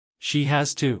She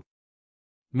has too.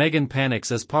 Meghan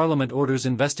panics as Parliament orders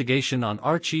investigation on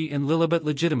Archie and Lilibet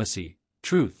legitimacy,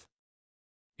 truth.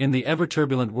 In the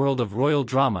ever-turbulent world of royal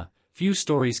drama, few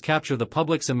stories capture the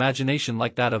public's imagination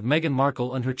like that of Meghan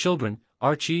Markle and her children,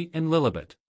 Archie and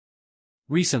Lilibet.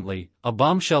 Recently, a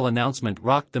bombshell announcement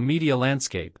rocked the media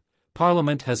landscape.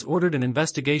 Parliament has ordered an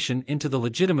investigation into the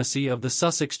legitimacy of the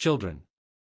Sussex children.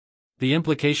 The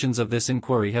implications of this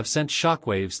inquiry have sent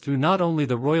shockwaves through not only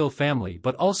the royal family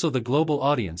but also the global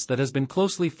audience that has been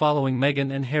closely following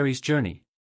Meghan and Harry's journey.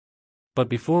 But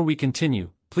before we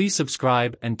continue, please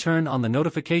subscribe and turn on the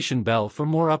notification bell for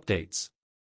more updates.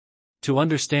 To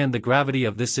understand the gravity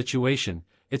of this situation,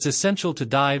 it's essential to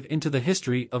dive into the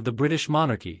history of the British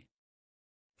monarchy.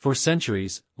 For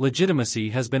centuries, legitimacy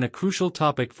has been a crucial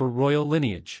topic for royal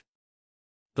lineage.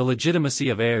 The legitimacy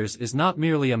of heirs is not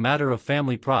merely a matter of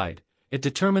family pride, it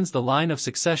determines the line of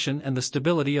succession and the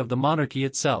stability of the monarchy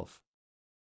itself.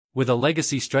 With a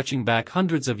legacy stretching back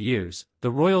hundreds of years,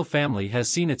 the royal family has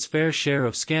seen its fair share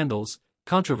of scandals,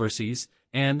 controversies,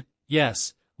 and,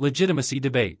 yes, legitimacy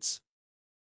debates.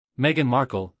 Meghan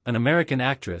Markle, an American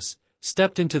actress,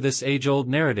 stepped into this age-old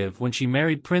narrative when she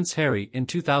married Prince Harry in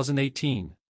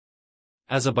 2018.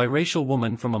 As a biracial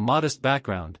woman from a modest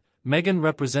background, Meghan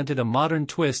represented a modern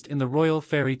twist in the royal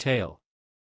fairy tale.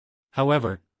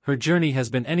 However, her journey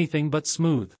has been anything but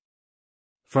smooth.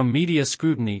 From media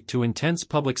scrutiny to intense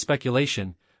public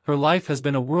speculation, her life has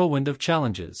been a whirlwind of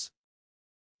challenges.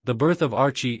 The birth of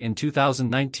Archie in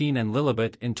 2019 and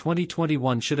Lilibet in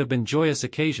 2021 should have been joyous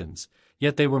occasions,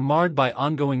 yet they were marred by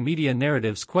ongoing media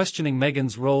narratives questioning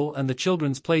Meghan's role and the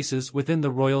children's places within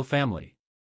the royal family.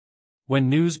 When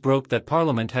news broke that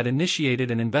Parliament had initiated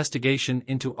an investigation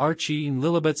into Archie and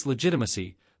Lilibet's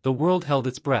legitimacy, the world held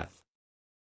its breath.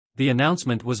 The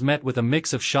announcement was met with a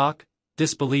mix of shock,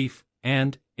 disbelief,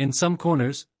 and, in some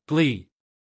corners, glee.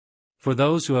 For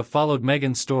those who have followed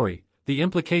Meghan's story, the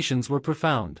implications were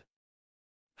profound.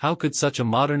 How could such a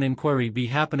modern inquiry be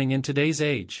happening in today's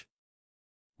age?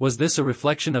 Was this a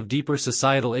reflection of deeper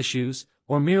societal issues,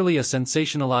 or merely a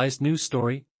sensationalized news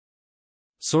story?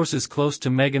 Sources close to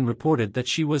Meghan reported that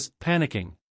she was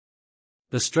panicking.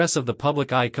 The stress of the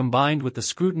public eye combined with the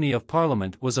scrutiny of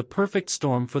Parliament was a perfect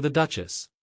storm for the Duchess.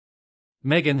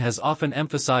 Meghan has often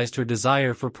emphasized her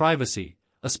desire for privacy,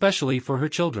 especially for her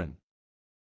children.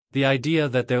 The idea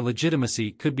that their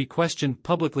legitimacy could be questioned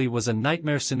publicly was a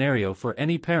nightmare scenario for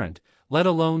any parent, let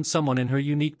alone someone in her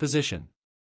unique position.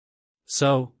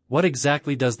 So, what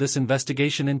exactly does this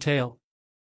investigation entail?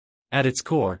 At its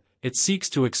core, it seeks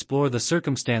to explore the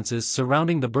circumstances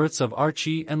surrounding the births of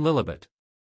Archie and Lilibet.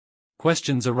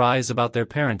 Questions arise about their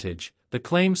parentage, the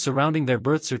claims surrounding their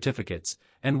birth certificates,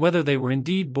 and whether they were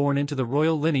indeed born into the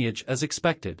royal lineage as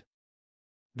expected.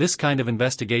 This kind of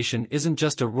investigation isn't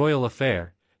just a royal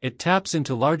affair, it taps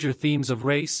into larger themes of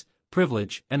race,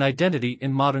 privilege, and identity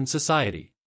in modern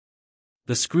society.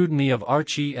 The scrutiny of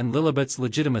Archie and Lilibet's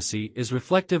legitimacy is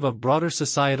reflective of broader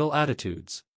societal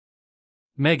attitudes.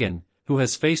 Meghan, who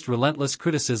has faced relentless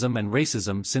criticism and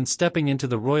racism since stepping into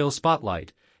the royal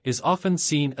spotlight, is often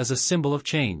seen as a symbol of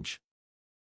change.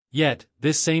 Yet,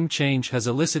 this same change has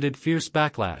elicited fierce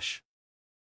backlash.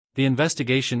 The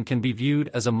investigation can be viewed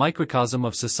as a microcosm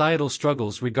of societal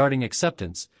struggles regarding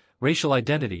acceptance, racial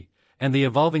identity, and the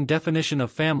evolving definition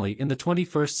of family in the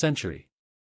 21st century.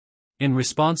 In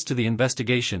response to the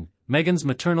investigation, Meghan's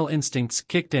maternal instincts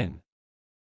kicked in.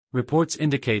 Reports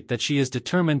indicate that she is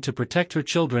determined to protect her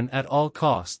children at all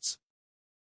costs.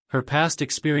 Her past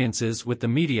experiences with the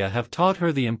media have taught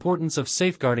her the importance of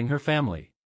safeguarding her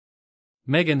family.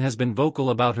 Meghan has been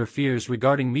vocal about her fears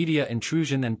regarding media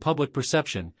intrusion and public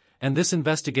perception, and this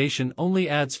investigation only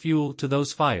adds fuel to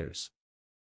those fires.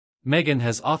 Meghan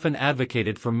has often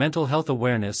advocated for mental health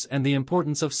awareness and the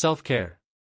importance of self-care.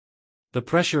 The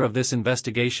pressure of this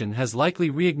investigation has likely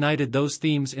reignited those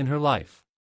themes in her life.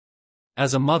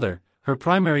 As a mother, her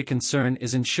primary concern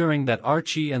is ensuring that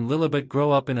Archie and Lilibet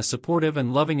grow up in a supportive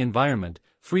and loving environment,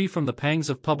 free from the pangs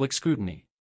of public scrutiny.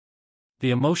 The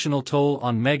emotional toll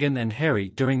on Meghan and Harry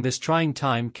during this trying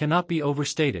time cannot be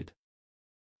overstated.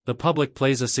 The public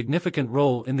plays a significant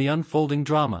role in the unfolding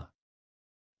drama.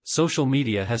 Social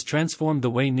media has transformed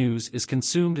the way news is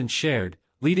consumed and shared,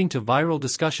 leading to viral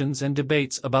discussions and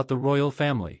debates about the royal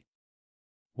family.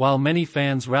 While many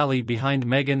fans rally behind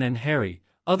Meghan and Harry,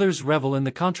 others revel in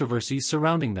the controversies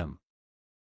surrounding them.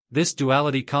 This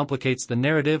duality complicates the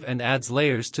narrative and adds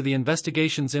layers to the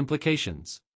investigation's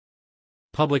implications.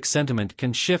 Public sentiment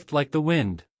can shift like the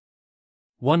wind.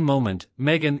 One moment,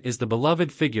 Meghan is the beloved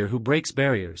figure who breaks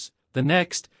barriers, the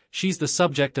next, she's the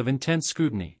subject of intense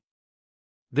scrutiny.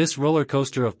 This roller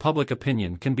coaster of public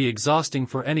opinion can be exhausting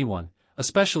for anyone,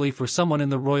 especially for someone in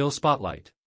the royal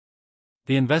spotlight.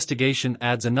 The investigation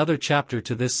adds another chapter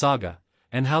to this saga,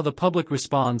 and how the public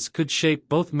response could shape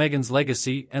both Meghan's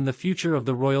legacy and the future of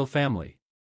the royal family.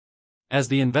 As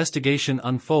the investigation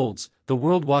unfolds, the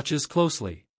world watches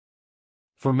closely.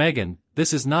 For Meghan,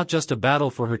 this is not just a battle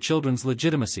for her children's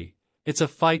legitimacy, it's a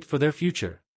fight for their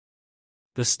future.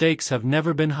 The stakes have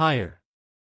never been higher.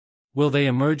 Will they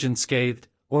emerge unscathed,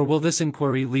 or will this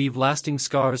inquiry leave lasting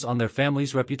scars on their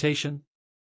family's reputation?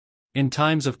 In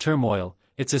times of turmoil,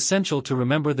 it's essential to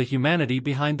remember the humanity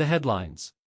behind the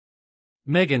headlines.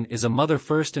 Meghan is a mother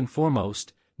first and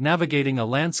foremost, navigating a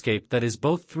landscape that is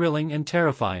both thrilling and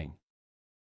terrifying.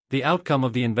 The outcome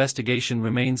of the investigation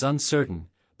remains uncertain,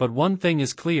 but one thing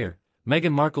is clear: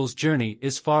 Meghan Markle's journey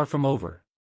is far from over.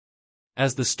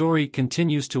 As the story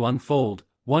continues to unfold,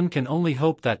 one can only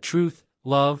hope that truth,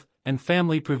 love, and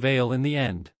family prevail in the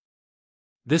end.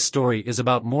 This story is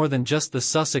about more than just the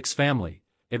Sussex family,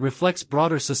 it reflects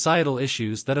broader societal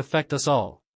issues that affect us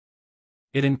all.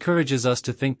 It encourages us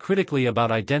to think critically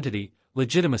about identity,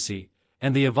 legitimacy,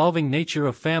 and the evolving nature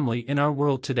of family in our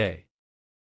world today.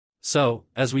 So,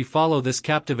 as we follow this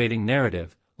captivating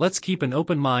narrative, let's keep an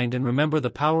open mind and remember the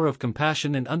power of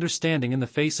compassion and understanding in the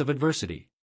face of adversity.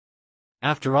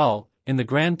 After all, in the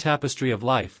grand tapestry of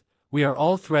life, we are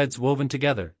all threads woven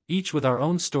together, each with our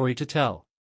own story to tell.